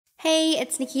Hey,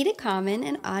 it's Nikita Karmen,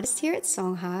 an artist here at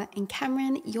Songheart, and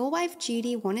Cameron, your wife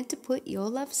Judy, wanted to put your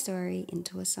love story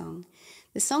into a song.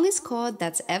 The song is called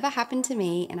That's Ever Happened to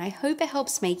Me, and I hope it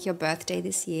helps make your birthday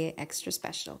this year extra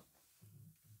special.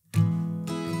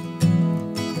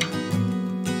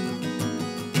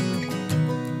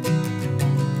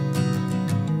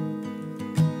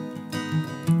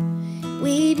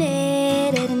 We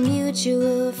met at a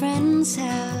mutual friend's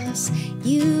house.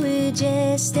 You were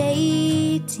just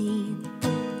 18.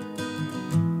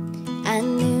 I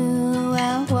knew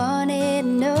I wanted to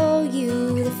know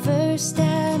you the first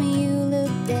time you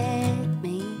looked at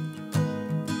me.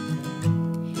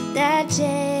 That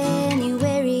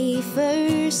January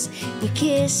 1st, you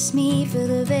kissed me for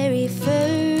the very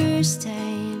first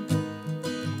time.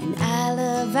 And I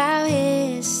love our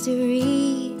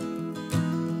history,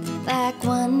 like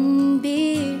one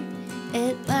beer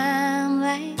at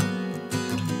limelight,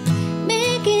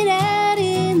 making out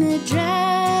in the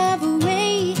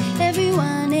driveway,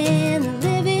 everyone in the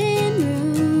living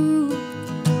room.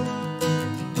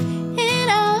 And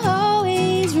I'll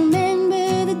always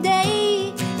remember the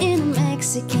day in a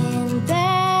Mexican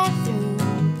bathroom,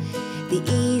 the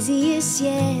easiest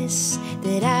yes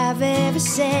that I've ever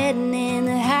said, and in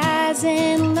the highs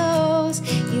and lows,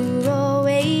 you were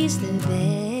always the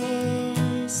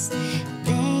best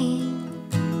thing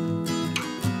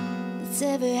that's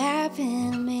ever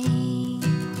happened to me.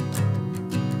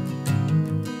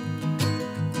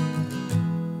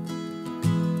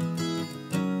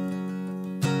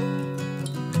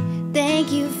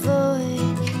 Thank you for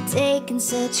taking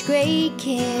such great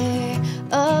care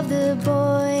of the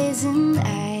boys and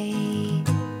I.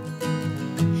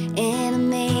 An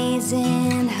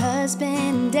amazing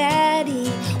husband,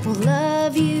 daddy, will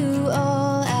love you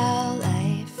all our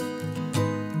life.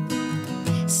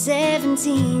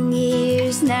 17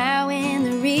 years now in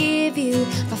the rear view,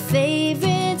 my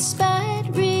favorite spot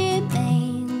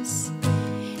remains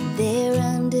there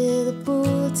under the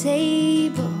pool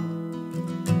table,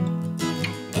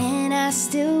 and I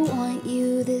still want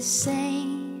you the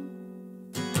same.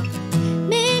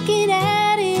 Making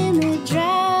out in the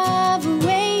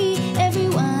driveway,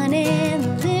 everyone in the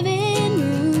living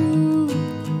room.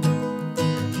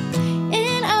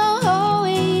 And I'll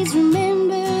always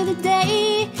remember the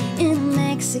day in a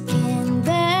Mexican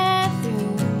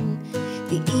bathroom,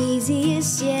 the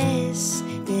easiest yes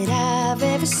that I've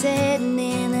ever said, and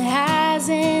in the highs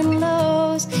and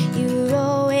lows, you were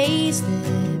always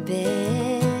the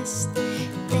best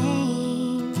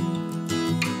thing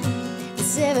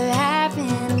that's ever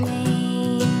happened to me.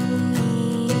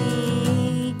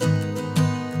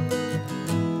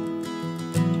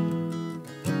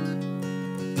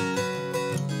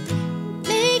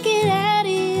 Making out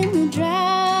in the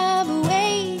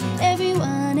driveway,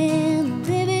 everyone in the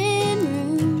living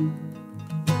room.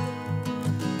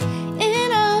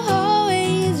 And I'll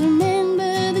always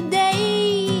remember the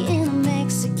day in a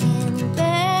Mexican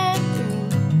bathroom,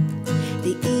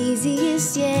 the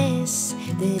easiest yes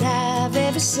that I've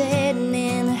ever said, and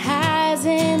in